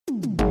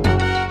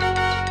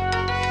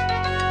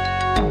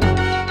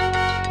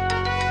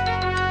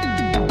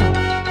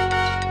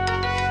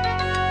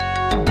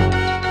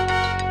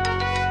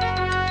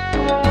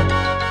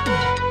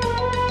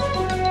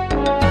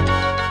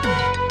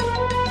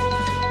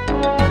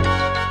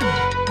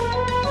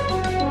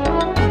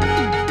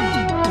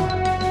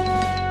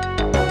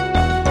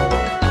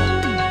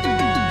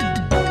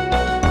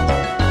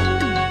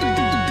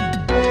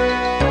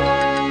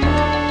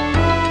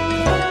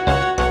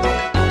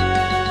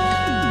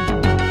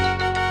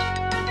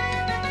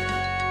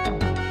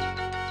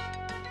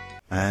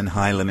And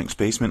hi Linux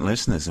Basement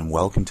listeners, and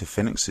welcome to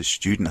Phoenix's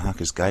Student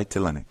Hacker's Guide to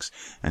Linux,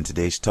 and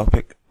today's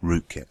topic,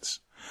 rootkits.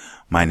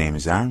 My name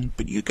is Aaron,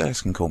 but you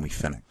guys can call me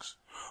Phoenix.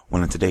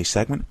 Well, in today's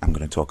segment, I'm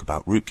going to talk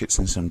about rootkits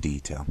in some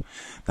detail.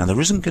 Now,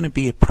 there isn't going to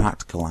be a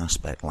practical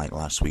aspect like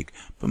last week,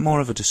 but more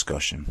of a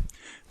discussion.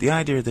 The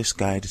idea of this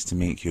guide is to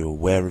make you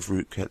aware of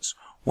rootkits,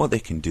 what they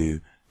can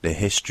do, their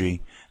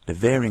history, the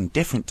varying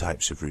different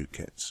types of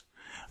rootkits.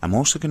 I'm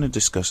also going to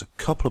discuss a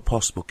couple of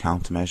possible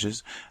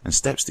countermeasures and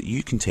steps that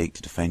you can take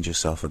to defend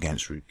yourself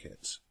against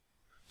rootkits.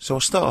 So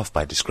I'll start off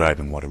by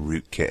describing what a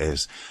rootkit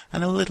is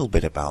and a little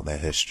bit about their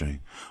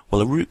history.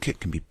 Well, a rootkit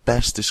can be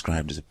best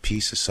described as a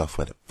piece of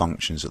software that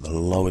functions at the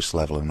lowest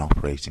level of an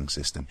operating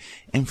system,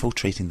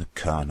 infiltrating the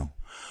kernel.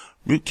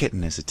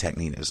 Rootkitting is a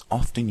technique that is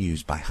often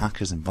used by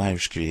hackers and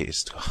virus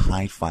creators to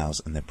hide files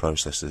in their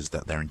processors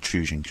that their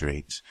intrusion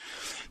creates.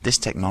 This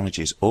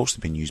technology has also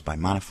been used by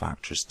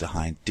manufacturers to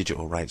hide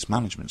digital rights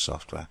management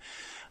software,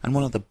 and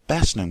one of the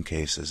best known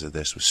cases of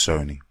this was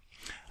Sony.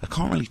 I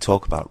can't really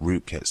talk about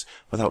rootkits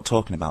without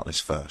talking about this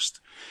first.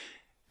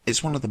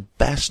 It's one of the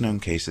best known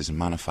cases of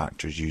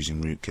manufacturers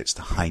using rootkits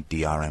to hide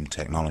DRM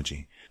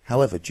technology.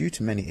 However, due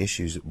to many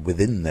issues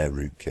within their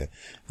rootkit,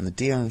 and the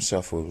DRM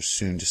software was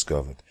soon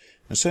discovered,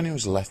 and Sony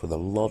was left with a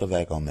lot of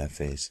egg on their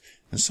face,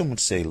 and some would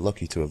say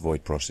lucky to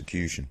avoid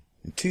prosecution.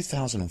 In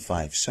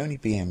 2005,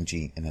 Sony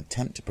BMG, in an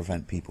attempt to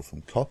prevent people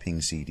from copying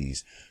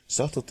CDs,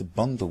 started to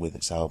bundle with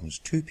its albums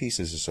two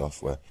pieces of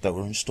software that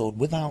were installed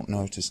without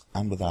notice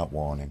and without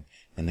warning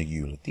in the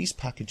EULA. These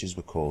packages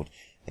were called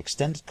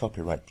Extended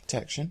Copyright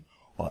Protection,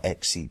 or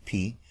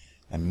XCP,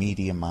 and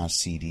Media Maz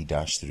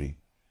CD-3.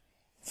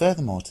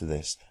 Furthermore to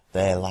this,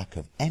 their lack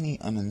of any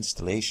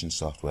uninstallation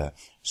software,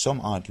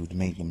 some argued,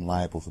 made them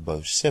liable for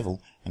both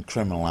civil and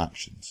criminal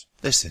actions.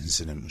 This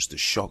incident was to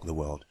shock the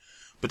world,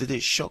 but did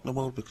it shock the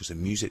world because a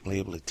music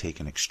label had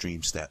taken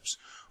extreme steps,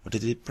 or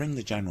did it bring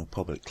the general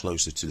public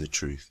closer to the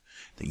truth,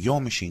 that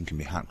your machine can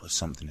be hacked with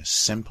something as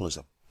simple as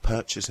a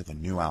purchase of a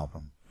new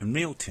album? In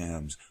real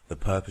terms, the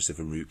purpose of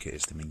a rootkit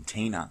is to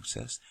maintain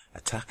access,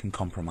 attack and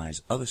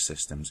compromise other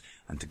systems,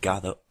 and to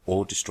gather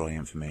or destroy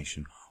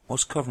information,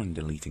 whilst covering and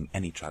deleting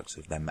any tracks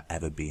of them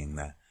ever being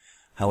there.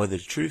 However, the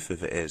truth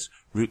of it is,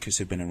 rootkits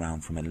have been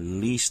around from at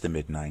least the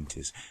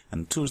mid-90s,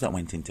 and the tools that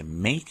went into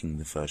making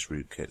the first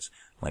rootkits,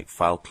 like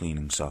file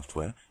cleaning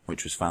software,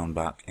 which was found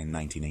back in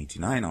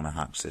 1989 on a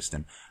hacked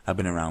system, have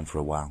been around for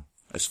a while.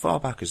 As far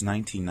back as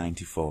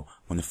 1994,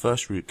 when the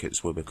first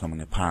rootkits were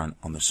becoming apparent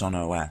on the Sun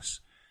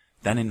OS,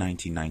 then in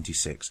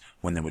 1996,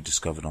 when they were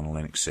discovered on a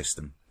Linux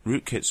system.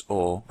 Rootkits,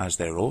 or, as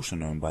they are also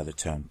known by the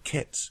term,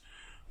 kits,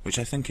 which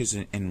I think is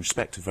in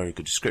respect a very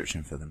good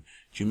description for them,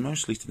 due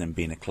mostly to them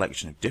being a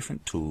collection of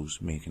different tools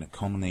making a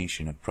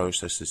combination of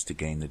processes to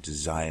gain the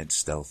desired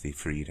stealthy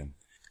freedom.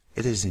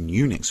 It is in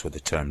Unix where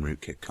the term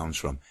rootkit comes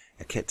from,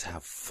 a kit to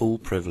have full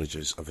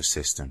privileges of a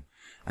system,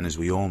 and as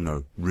we all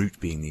know, root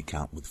being the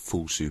account with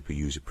full super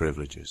user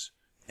privileges.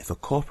 If a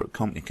corporate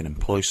company can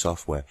employ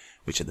software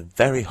which at the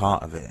very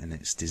heart of it and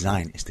its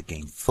design is to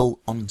gain full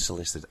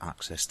unsolicited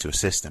access to a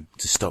system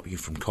to stop you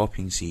from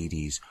copying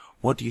CDs,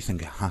 what do you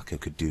think a hacker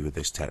could do with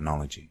this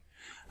technology?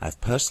 I have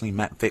personally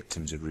met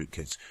victims of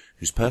rootkits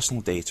whose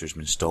personal data has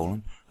been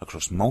stolen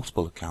across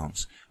multiple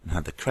accounts and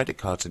had their credit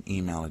cards and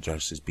email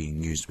addresses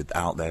being used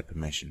without their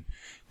permission.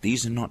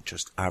 These are not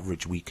just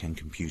average weekend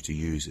computer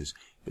users,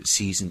 but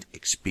seasoned,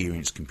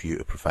 experienced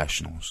computer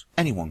professionals.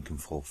 Anyone can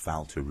fall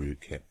foul to a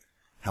rootkit.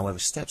 However,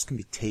 steps can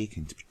be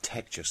taken to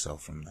protect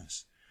yourself from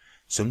this.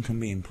 Some can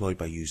be employed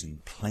by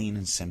using plain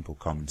and simple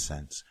common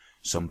sense,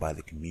 some by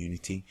the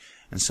community,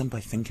 and some by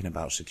thinking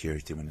about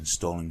security when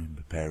installing and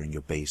preparing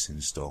your base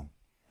install.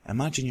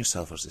 Imagine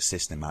yourself as a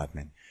system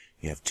admin.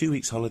 You have 2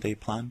 weeks holiday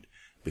planned.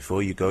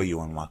 Before you go, you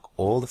unlock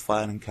all the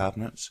filing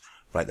cabinets,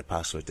 write the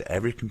password to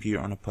every computer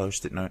on a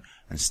post-it note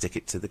and stick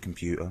it to the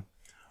computer,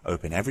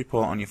 open every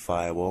port on your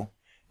firewall,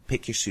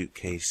 pick your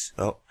suitcase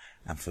up,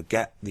 and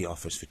forget the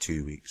office for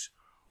 2 weeks.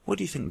 What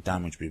do you think the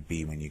damage would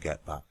be when you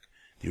get back?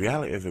 The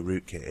reality of a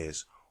rootkit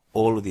is,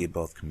 all of the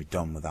above can be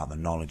done without the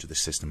knowledge of the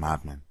system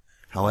admin.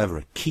 However,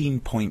 a key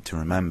point to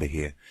remember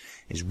here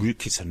is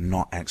rootkits are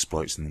not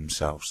exploits in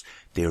themselves.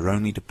 They are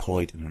only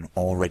deployed in an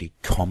already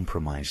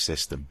compromised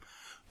system.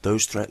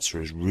 Those threats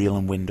are as real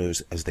in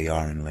Windows as they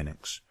are in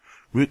Linux.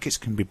 Rootkits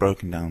can be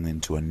broken down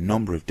into a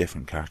number of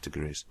different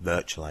categories.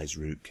 Virtualized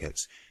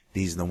rootkits.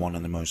 These are one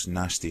of the most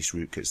nastiest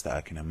rootkits that I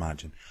can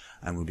imagine,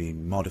 and will be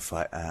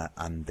modified,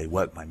 and they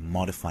work by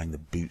modifying the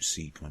boot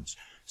sequence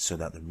so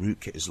that the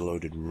rootkit is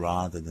loaded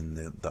rather than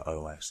the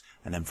OS,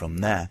 and then from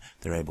there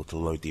they're able to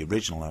load the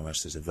original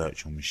OS as a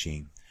virtual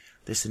machine.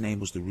 This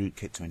enables the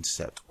rootkit to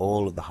intercept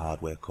all of the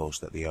hardware calls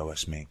that the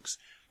OS makes.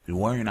 The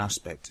worrying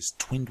aspect is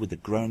twinned with the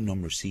growing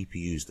number of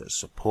CPUs that are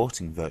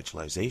supporting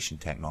virtualization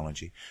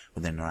technology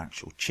within their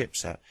actual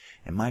chipset.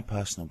 In my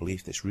personal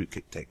belief, this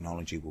rootkit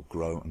technology will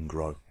grow and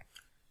grow.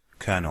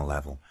 Kernel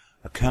level.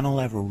 A kernel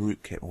level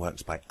rootkit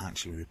works by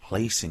actually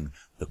replacing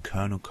the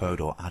kernel code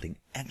or adding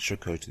extra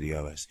code to the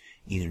OS,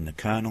 either in the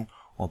kernel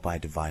or by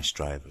device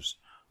drivers.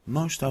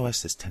 Most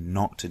OSs tend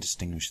not to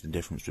distinguish the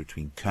difference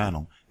between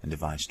kernel and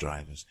device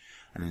drivers,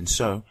 and in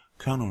so,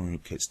 kernel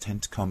rootkits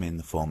tend to come in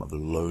the form of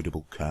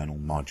loadable kernel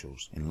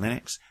modules in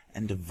Linux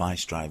and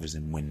device drivers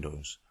in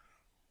Windows.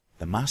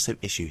 The massive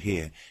issue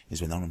here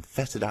is with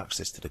unfettered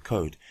access to the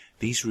code,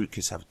 these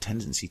rootkits have a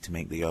tendency to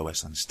make the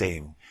OS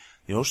unstable.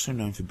 They're also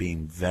known for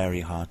being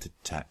very hard to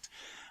detect,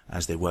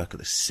 as they work at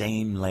the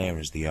same layer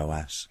as the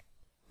OS.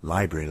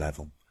 Library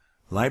level.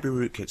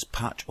 Library rootkits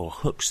patch or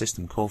hook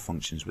system call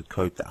functions with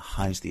code that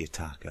hides the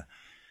attacker.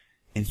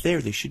 In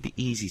theory, they should be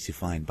easy to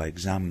find by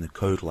examining the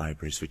code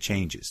libraries for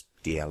changes,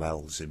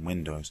 DLLs in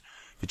Windows,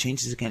 for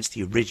changes against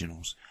the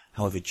originals.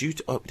 However, due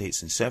to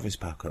updates and service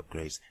pack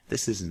upgrades,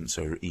 this isn't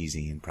so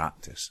easy in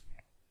practice.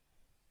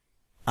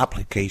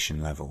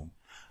 Application level.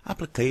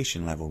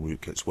 Application level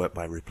rootkits work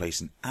by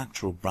replacing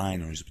actual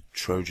binaries with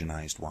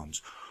Trojanized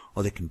ones,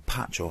 or they can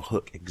patch or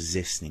hook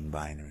existing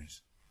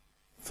binaries.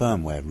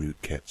 Firmware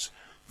rootkits.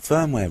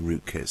 Firmware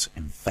rootkits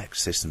infect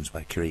systems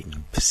by creating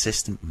a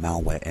persistent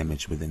malware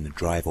image within the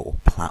driver or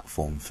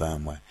platform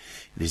firmware.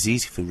 It is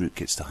easy for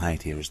rootkits to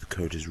hide here as the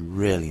code is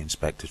rarely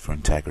inspected for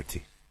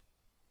integrity.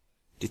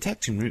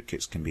 Detecting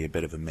rootkits can be a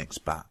bit of a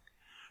mixed bag.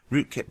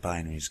 Rootkit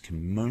binaries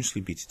can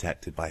mostly be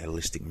detected by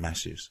holistic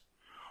meshes,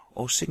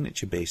 or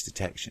signature-based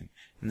detection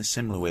in the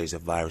similar ways a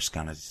virus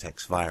scanner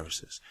detects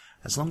viruses,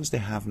 as long as they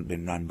haven't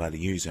been run by the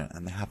user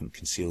and they haven't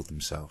concealed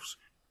themselves.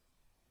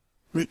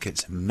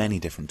 Rootkits are many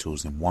different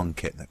tools in one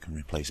kit that can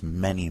replace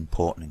many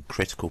important and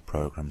critical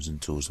programs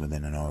and tools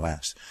within an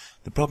OS.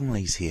 The problem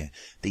lays here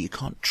that you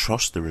can't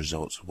trust the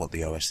results of what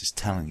the OS is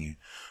telling you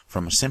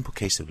from a simple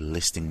case of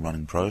listing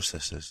running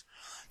processes.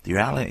 The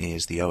reality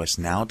is the OS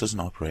now doesn't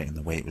operate in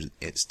the way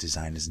its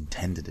designers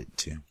intended it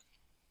to.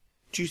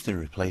 Due to the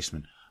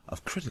replacement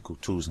of critical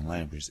tools and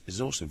libraries, it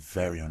is also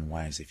very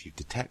unwise if you've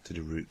detected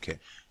a rootkit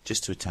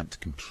just to attempt to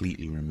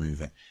completely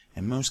remove it.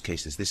 In most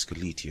cases, this could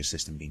lead to your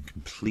system being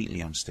completely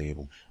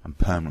unstable and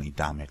permanently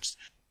damaged.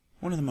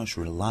 One of the most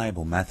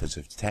reliable methods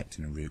of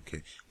detecting a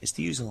rootkit is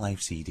to use a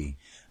live CD,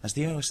 as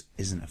the OS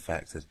isn't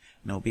affected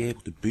and it will be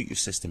able to boot your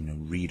system in a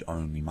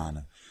read-only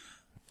manner.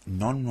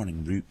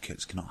 Non-running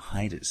rootkits cannot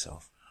hide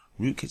itself.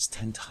 Rootkits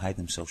tend to hide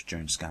themselves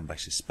during scan by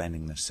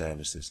suspending their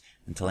services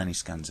until any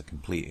scans are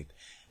completed.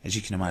 As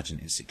you can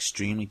imagine, it's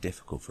extremely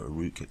difficult for a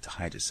rootkit to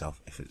hide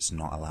itself if it's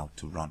not allowed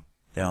to run.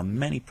 There are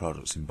many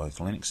products in both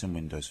Linux and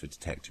Windows for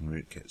detecting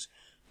rootkits,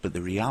 but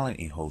the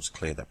reality holds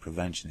clear that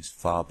prevention is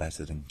far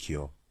better than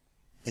cure.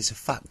 It's a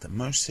fact that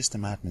most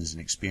system admins and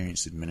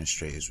experienced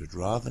administrators would,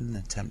 rather than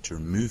attempt to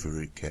remove a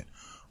rootkit,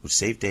 would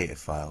save data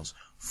files,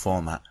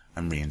 format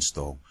and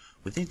reinstall.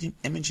 With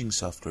imaging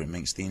software, it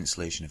makes the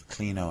installation of a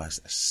clean OS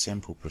a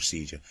simple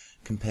procedure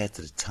compared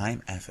to the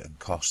time, effort and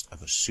cost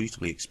of a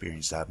suitably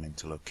experienced admin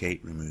to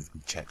locate, remove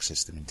and check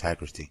system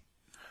integrity.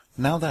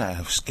 Now that I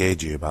have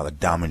scared you about the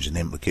damage and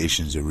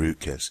implications of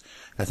rootkits,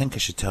 I think I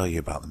should tell you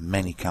about the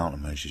many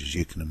countermeasures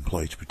you can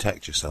employ to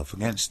protect yourself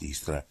against these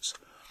threats.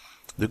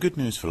 The good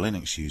news for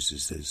Linux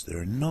users is there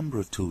are a number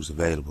of tools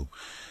available,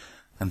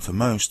 and for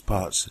most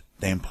parts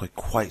they employ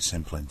quite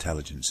simple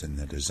intelligence in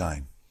their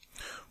design.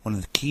 One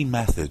of the key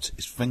methods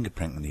is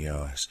fingerprinting the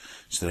OS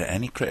so that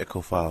any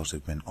critical files that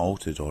have been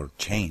altered or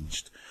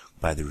changed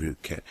by the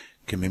rootkit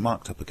can be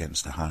marked up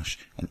against a hash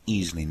and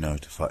easily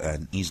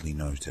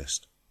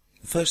noticed.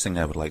 The first thing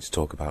I would like to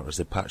talk about is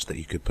the patch that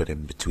you could put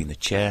in between the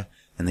chair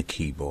and the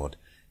keyboard,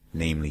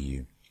 namely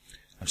you.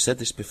 I've said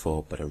this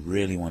before, but I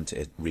really want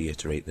to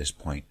reiterate this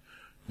point.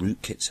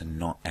 Rootkits are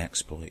not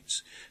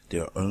exploits. They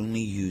are only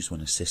used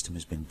when a system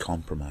has been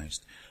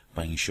compromised.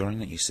 By ensuring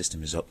that your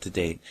system is up to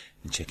date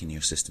and checking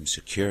your system's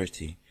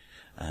security,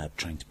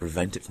 trying to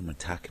prevent it from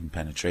attack and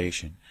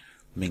penetration,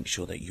 make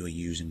sure that you are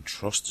using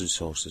trusted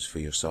sources for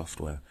your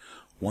software.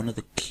 One of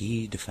the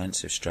key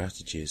defensive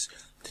strategies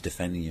to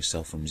defending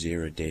yourself from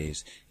 0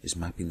 days is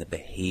mapping the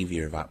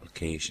behavior of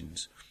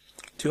applications.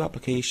 2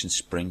 applications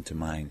spring to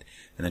mind,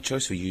 and the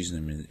choice for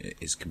using them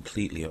is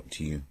completely up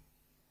to you.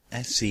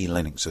 SC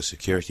Linux or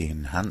Security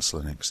Enhanced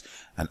Linux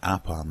and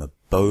AppArmor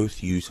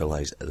both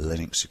utilize a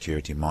Linux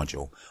security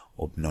module,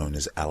 or known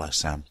as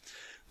LSM.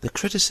 The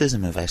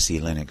criticism of SC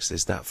Linux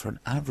is that for an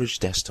average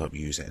desktop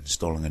user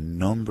installing a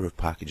number of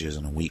packages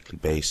on a weekly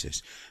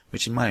basis,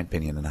 which in my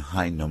opinion and a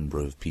high number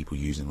of people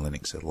using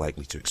Linux are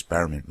likely to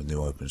experiment with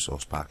new open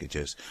source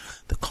packages,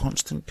 the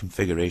constant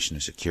configuration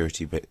of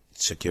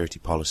security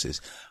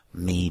policies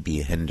may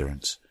be a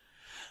hindrance.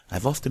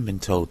 I've often been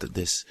told that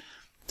this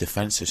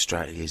defensive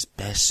strategy is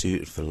best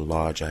suited for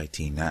large IT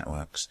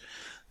networks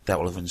that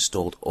will have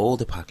installed all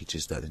the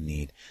packages that they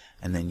need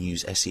and then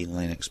use SE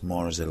Linux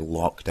more as a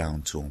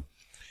lockdown tool.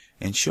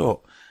 In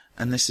short,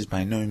 and this is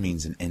by no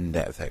means an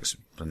in-depth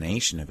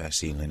explanation of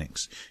SE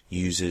Linux,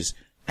 uses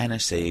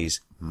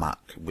NSA's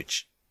MAC,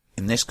 which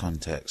in this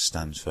context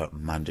stands for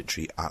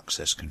Mandatory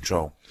Access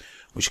Control,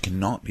 which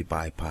cannot be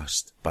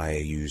bypassed by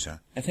a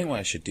user. I think what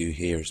I should do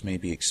here is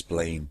maybe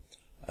explain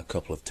a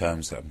couple of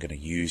terms that I'm going to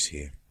use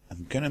here.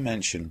 I'm going to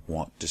mention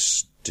what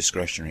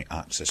discretionary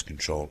access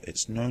control,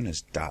 it's known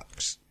as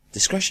DACS.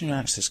 Discretionary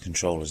access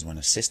control is when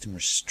a system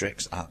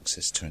restricts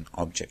access to an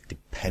object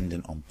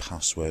dependent on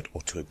password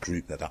or to a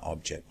group that that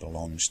object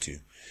belongs to.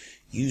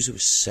 Users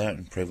with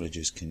certain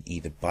privileges can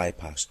either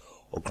bypass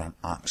or grant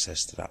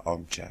access to that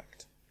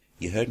object.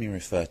 You heard me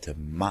refer to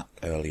MAC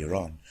earlier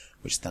on,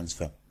 which stands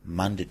for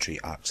Mandatory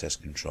Access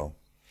Control.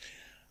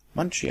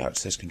 Mandatory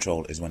access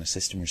control is when a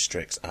system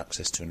restricts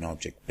access to an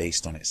object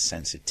based on its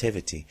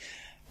sensitivity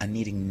and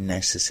needing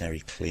necessary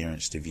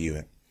clearance to view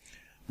it.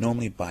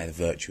 Normally by the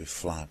virtue of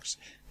flags.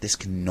 This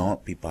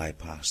cannot be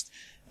bypassed,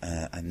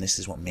 and this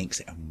is what makes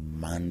it a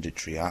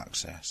mandatory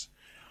access.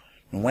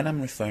 And when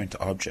I'm referring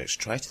to objects,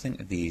 try to think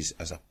of these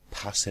as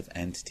passive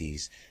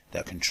entities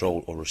that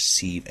control or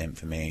receive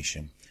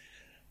information.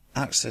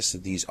 Access to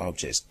these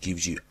objects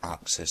gives you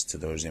access to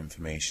those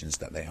informations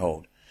that they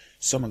hold.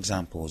 Some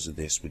examples of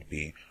this would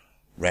be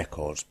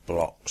records,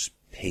 blocks,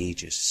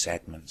 pages,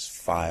 segments,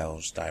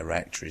 files,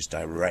 directories,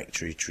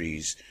 directory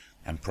trees,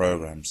 and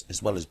programs,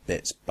 as well as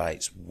bits,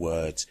 bytes,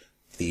 words,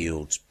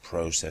 fields,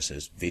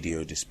 processors,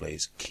 video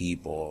displays,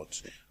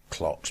 keyboards,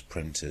 clocks,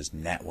 printers,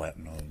 network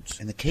nodes.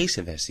 In the case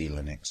of SE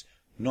Linux,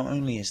 not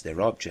only is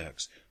there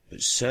objects,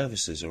 but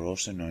services are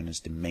also known as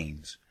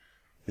domains.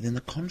 Within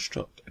the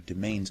construct,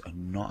 domains are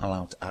not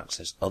allowed to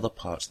access other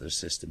parts of the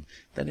system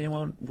that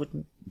anyone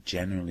wouldn't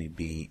generally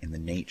be in the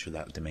nature of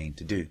that domain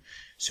to do.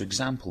 So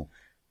example,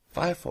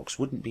 Firefox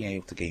wouldn't be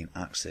able to gain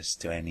access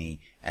to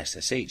any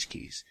SSH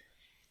keys.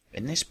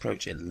 In this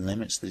approach, it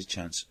limits the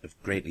chance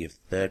of greatly of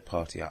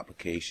third-party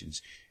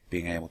applications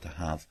being able to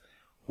have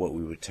what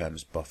we would term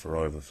as buffer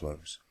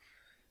overflows.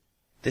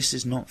 This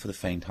is not for the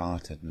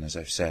faint-hearted, and as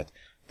I've said,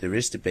 there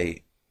is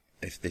debate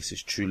if this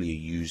is truly a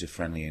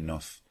user-friendly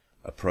enough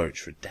approach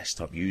for a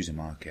desktop user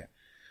market.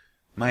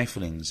 My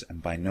feelings,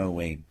 and by no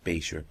way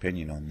base your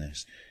opinion on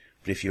this,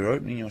 but if you're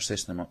opening your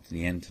system up to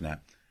the internet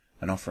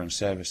and offering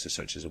services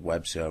such as a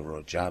web server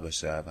or Java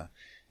server,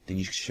 then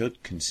you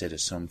should consider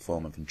some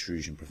form of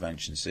intrusion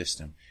prevention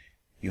system.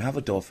 You have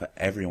a door for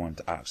everyone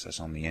to access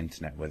on the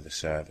internet with a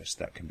service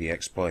that can be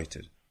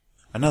exploited.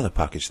 Another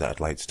package that I'd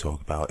like to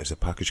talk about is a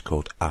package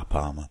called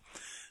AppArmor.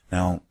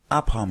 Now,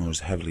 AppArmor was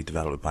heavily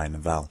developed by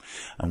Novell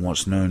and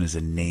what's known as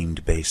a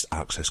named-based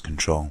access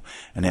control,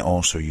 and it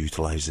also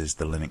utilizes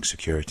the Linux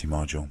security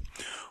module.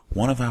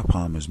 One of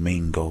AppArmor's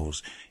main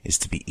goals is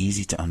to be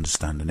easy to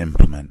understand and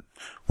implement.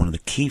 One of the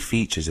key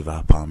features of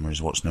AppArmor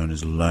is what's known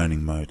as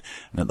learning mode,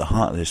 and at the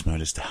heart of this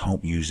mode is to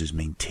help users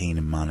maintain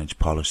and manage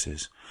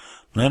policies.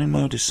 Learning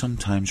mode is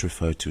sometimes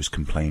referred to as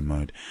complaint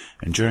mode,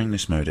 and during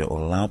this mode it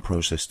will allow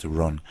process to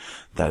run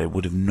that it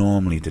would have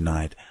normally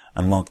denied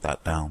and log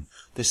that down.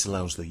 This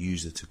allows the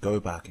user to go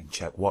back and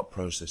check what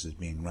process is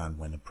being run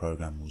when the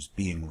program was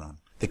being run.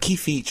 The key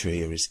feature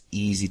here is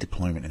easy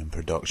deployment in a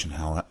production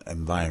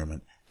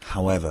environment.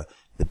 However,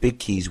 the big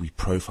key is we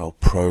profile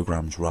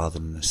programs rather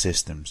than the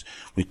systems.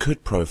 We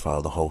could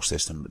profile the whole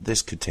system, but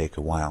this could take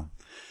a while.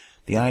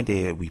 The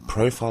idea we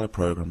profile a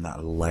program that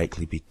are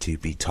likely to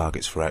be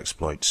targets for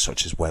exploits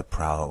such as web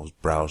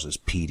browsers,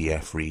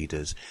 PDF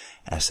readers,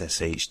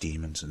 SSH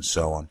daemons, and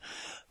so on.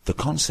 The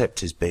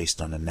concept is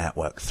based on a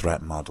network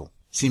threat model.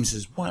 Seems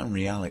as what in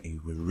reality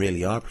we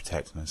really are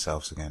protecting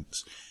ourselves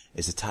against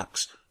is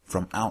attacks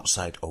from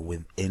outside or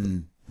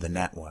within the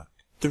network.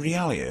 The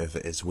reality of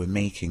it is we're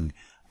making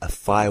a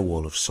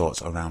firewall of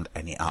sorts around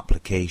any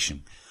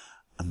application.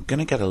 I'm going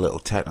to get a little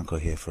technical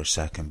here for a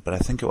second, but I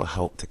think it will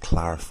help to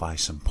clarify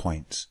some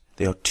points.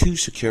 There are two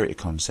security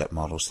concept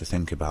models to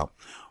think about.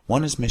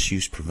 One is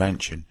misuse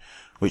prevention,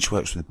 which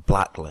works with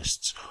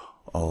blacklists,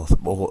 or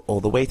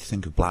the way to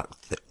think of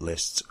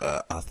blacklists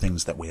are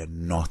things that we are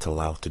not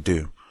allowed to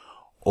do,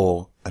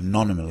 or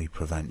anomaly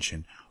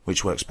prevention,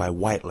 which works by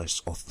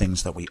whitelists or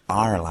things that we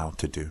are allowed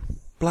to do.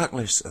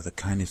 Blacklists are the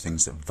kind of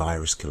things that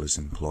virus killers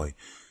employ.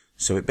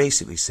 So it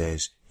basically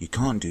says, you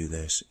can't do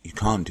this, you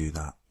can't do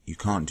that, you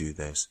can't do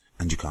this,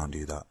 and you can't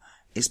do that.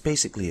 It's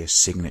basically a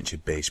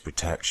signature-based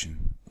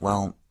protection.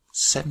 Well,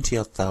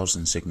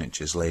 70,000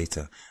 signatures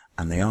later,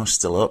 and they are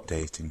still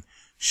updating,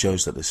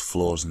 shows that there's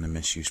flaws in the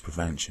misuse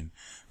prevention,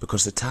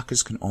 because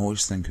attackers can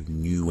always think of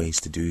new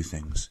ways to do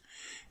things.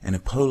 In a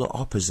polar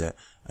opposite,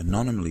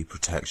 anomaly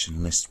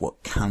protection lists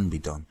what can be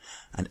done,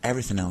 and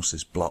everything else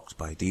is blocked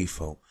by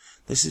default.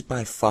 This is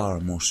by far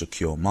a more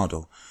secure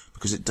model,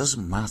 because it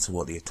doesn't matter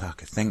what the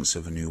attacker thinks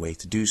of a new way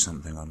to do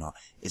something or not,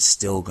 it's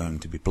still going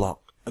to be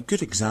blocked. A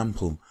good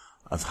example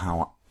of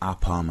how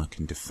AppArmor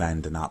can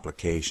defend an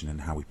application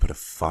and how we put a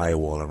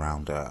firewall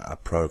around a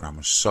program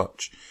as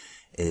such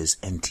is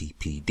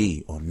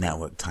NTPD, or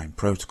Network Time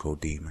Protocol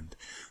daemon.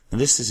 Now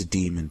this is a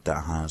daemon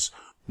that has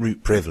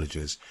root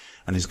privileges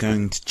and is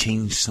going to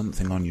change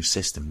something on your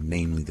system,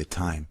 namely the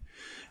time.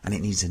 And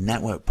it needs a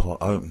network port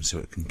open so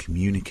it can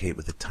communicate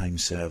with the time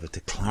server to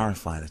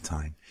clarify the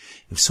time.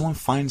 If someone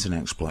finds an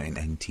exploit in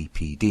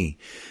NTPD,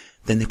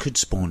 then they could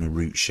spawn a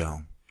root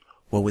shell.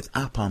 Well, with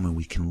AppArmor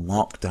we can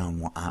lock down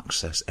what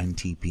access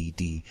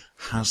NTPD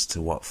has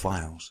to what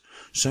files,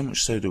 so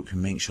much so that we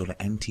can make sure that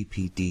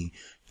NTPD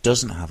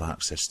doesn't have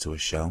access to a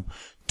shell,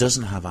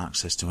 doesn't have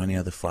access to any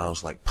other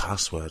files like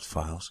password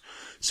files,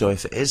 so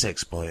if it is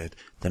exploited,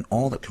 then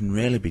all that can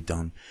really be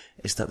done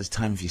is that the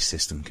time of your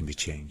system can be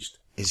changed.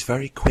 It's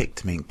very quick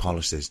to make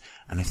policies,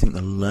 and I think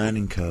the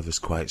learning curve is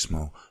quite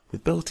small,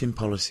 with built-in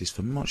policies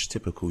for much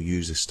typical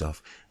user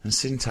stuff and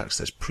syntax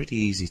that's pretty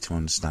easy to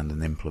understand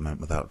and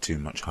implement without too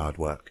much hard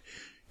work.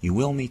 You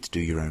will need to do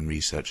your own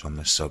research on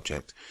this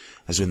subject,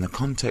 as in the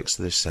context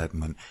of this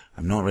segment,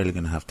 I'm not really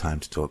going to have time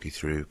to talk you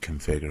through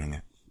configuring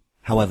it.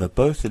 However,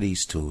 both of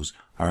these tools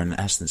are in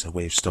essence a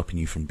way of stopping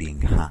you from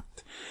being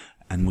hacked,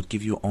 and would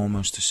give you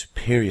almost a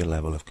superior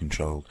level of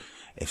control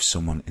if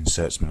someone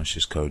inserts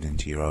malicious code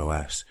into your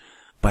OS,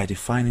 by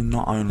defining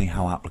not only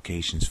how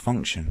applications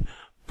function,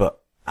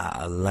 but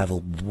at a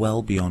level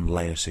well beyond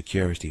layer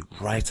security,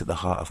 right at the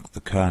heart of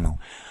the kernel.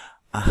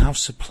 I have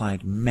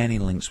supplied many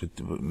links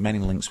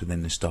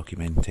within this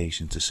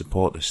documentation to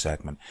support this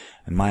segment,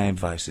 and my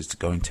advice is to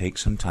go and take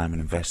some time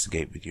and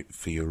investigate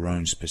for your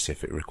own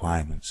specific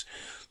requirements.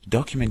 The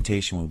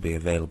documentation will be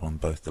available on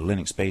both the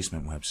Linux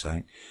Basement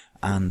website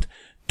and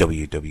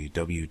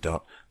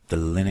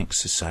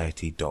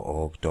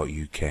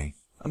www.thelinuxsociety.org.uk.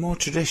 A more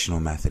traditional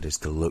method is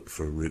to look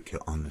for a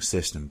rootkit on the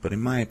system, but in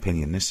my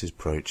opinion this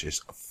approach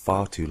is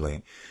far too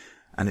late,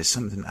 and it's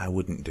something I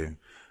wouldn't do.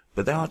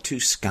 But there are two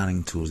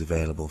scanning tools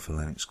available for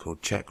Linux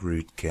called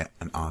CheckRootkit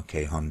and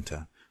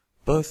RKHunter.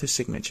 Both are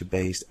signature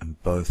based and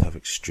both have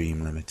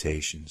extreme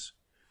limitations.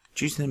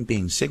 Due to them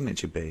being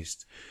signature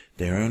based,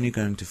 they are only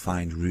going to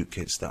find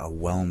rootkits that are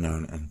well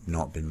known and have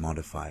not been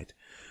modified.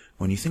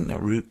 When you think that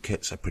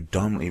rootkits are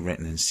predominantly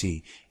written in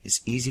C,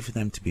 it's easy for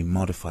them to be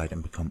modified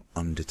and become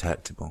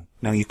undetectable.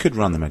 Now you could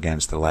run them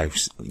against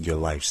your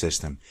live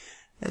system.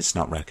 It's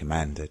not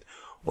recommended.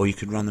 Or you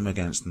could run them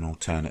against an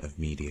alternative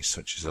media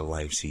such as a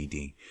live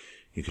CD.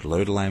 You could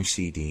load a live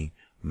CD,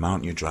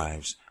 mount your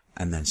drives,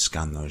 and then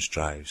scan those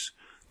drives.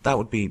 That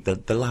would be,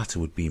 the latter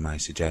would be my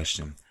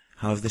suggestion.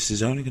 However, this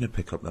is only going to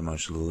pick up the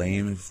most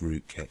lame of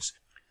rootkits.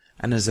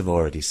 And as I've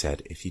already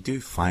said, if you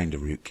do find a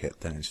rootkit,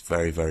 then it's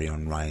very, very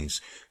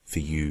unwise for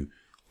you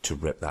to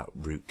rip that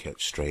rootkit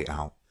straight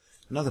out.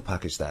 Another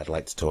package that I'd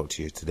like to talk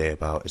to you today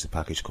about is a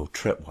package called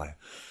Tripwire.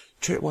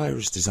 Tripwire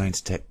is designed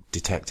to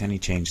detect any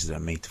changes that are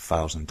made to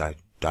files and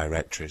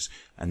directories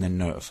and then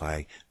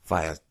notify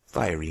via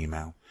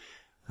email.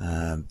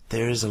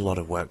 There is a lot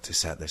of work to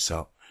set this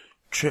up.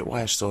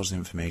 Tripwire stores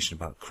information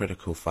about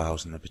critical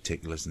files and the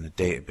particulars in the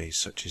database,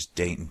 such as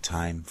date and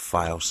time,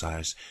 file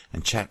size,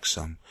 and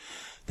checksum.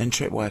 Then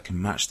Tripwire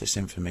can match this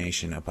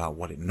information about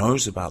what it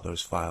knows about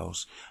those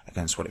files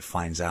against what it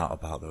finds out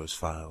about those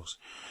files.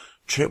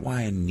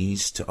 Tripwire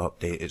needs to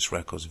update its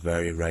records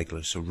very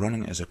regularly, so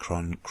running it as a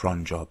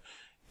cron job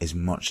is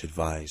much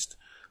advised.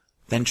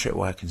 Then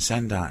Tripwire can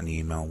send out an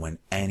email when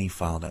any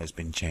file that has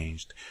been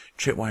changed.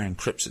 Tripwire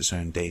encrypts its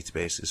own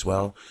database as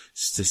well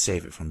to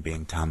save it from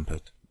being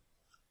tampered.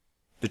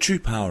 The true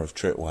power of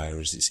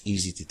Tripwire is its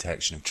easy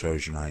detection of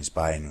Trojanized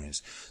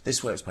binaries.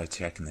 This works by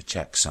checking the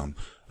checksum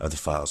of the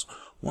files.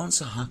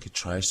 Once a hacker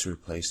tries to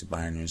replace the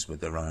binaries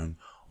with their own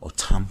or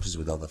tampers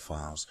with other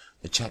files,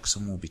 the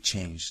checksum will be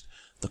changed.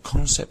 The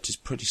concept is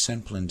pretty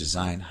simple in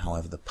design,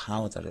 however the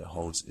power that it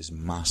holds is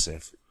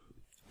massive.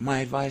 My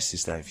advice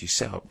is that if you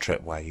set up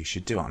Tripwire, you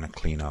should do it on a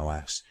clean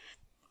OS.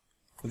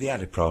 With the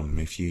added problem,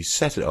 if you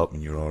set it up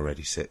and you're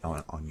already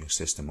on your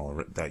system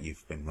or that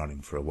you've been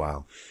running for a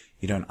while,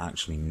 you don't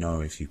actually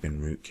know if you've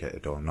been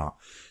rootkitted or not,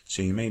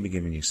 so you may be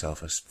giving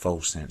yourself a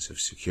false sense of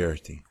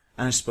security.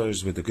 And I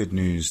suppose with the good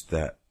news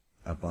that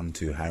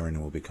Ubuntu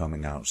Heron will be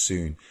coming out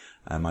soon,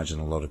 I imagine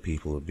a lot of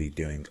people will be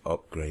doing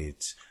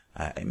upgrades.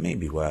 It may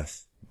be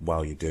worth,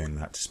 while you're doing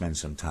that, to spend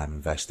some time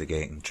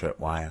investigating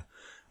Tripwire,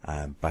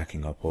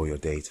 backing up all your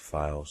data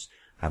files,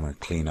 having a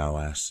clean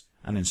OS,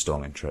 and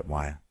installing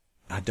Tripwire.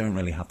 I don't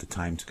really have the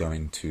time to go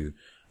into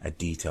a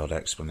detailed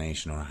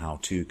explanation or a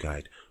how-to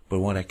guide, but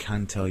what I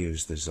can tell you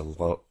is there's a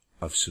lot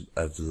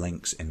of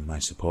links in my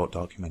support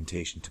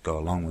documentation to go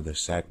along with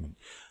this segment,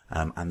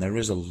 and there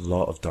is a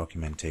lot of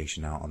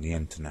documentation out on the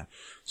internet.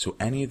 So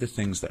any of the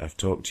things that I've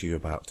talked to you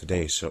about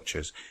today, such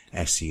as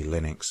SE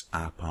Linux,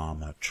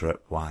 AppArmor,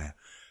 Tripwire,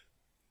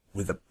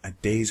 with a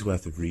day's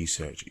worth of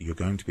research, you're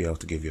going to be able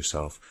to give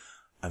yourself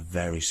a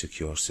very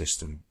secure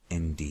system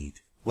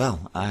indeed.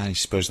 Well, I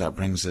suppose that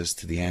brings us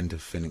to the end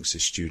of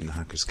Phoenix's Student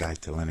Hacker's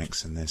Guide to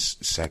Linux in this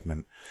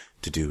segment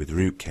to do with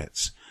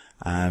rootkits.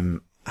 I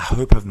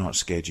hope I've not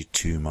scared you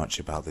too much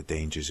about the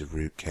dangers of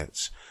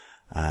rootkits.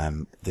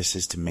 This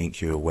is to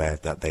make you aware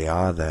that they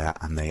are there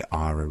and they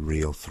are a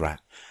real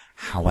threat.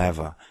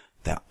 However,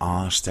 there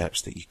are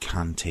steps that you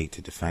can take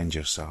to defend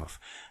yourself.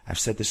 I've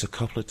said this a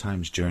couple of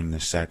times during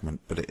this segment,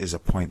 but it is a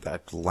point that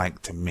I'd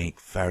like to make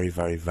very,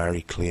 very,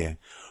 very clear.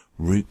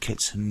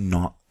 Rootkits are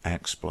not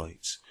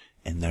exploits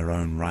in their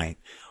own right.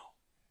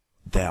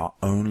 They are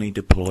only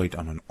deployed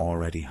on an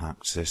already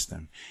hacked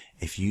system.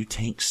 If you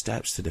take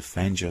steps to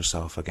defend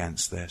yourself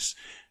against this,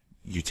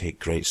 you take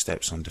great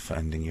steps on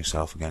defending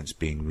yourself against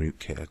being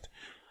rootkitted.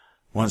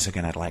 Once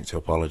again, I'd like to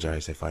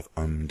apologize if I've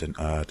ummed and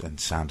erred and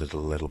sounded a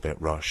little bit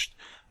rushed.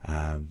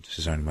 This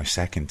is only my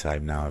second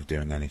time now of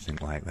doing anything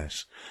like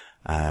this.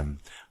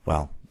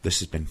 Well, this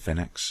has been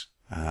Phoenix.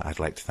 I'd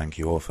like to thank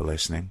you all for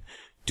listening.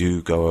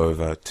 Do go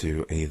over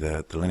to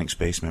either the Linux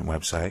Basement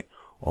website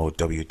or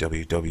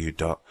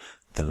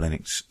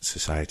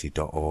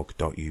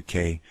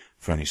www.thelinuxsociety.org.uk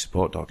for any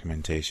support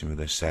documentation with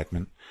this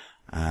segment.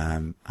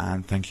 And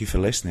thank you for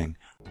listening.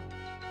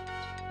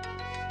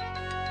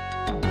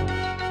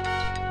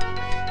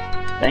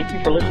 Thank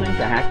you for listening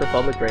to Hack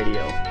Republic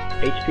Radio.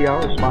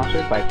 HPR is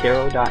sponsored by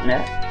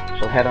Caro.net,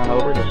 so head on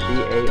over to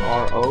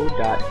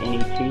caro.net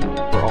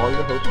for all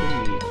your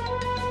hosting needs.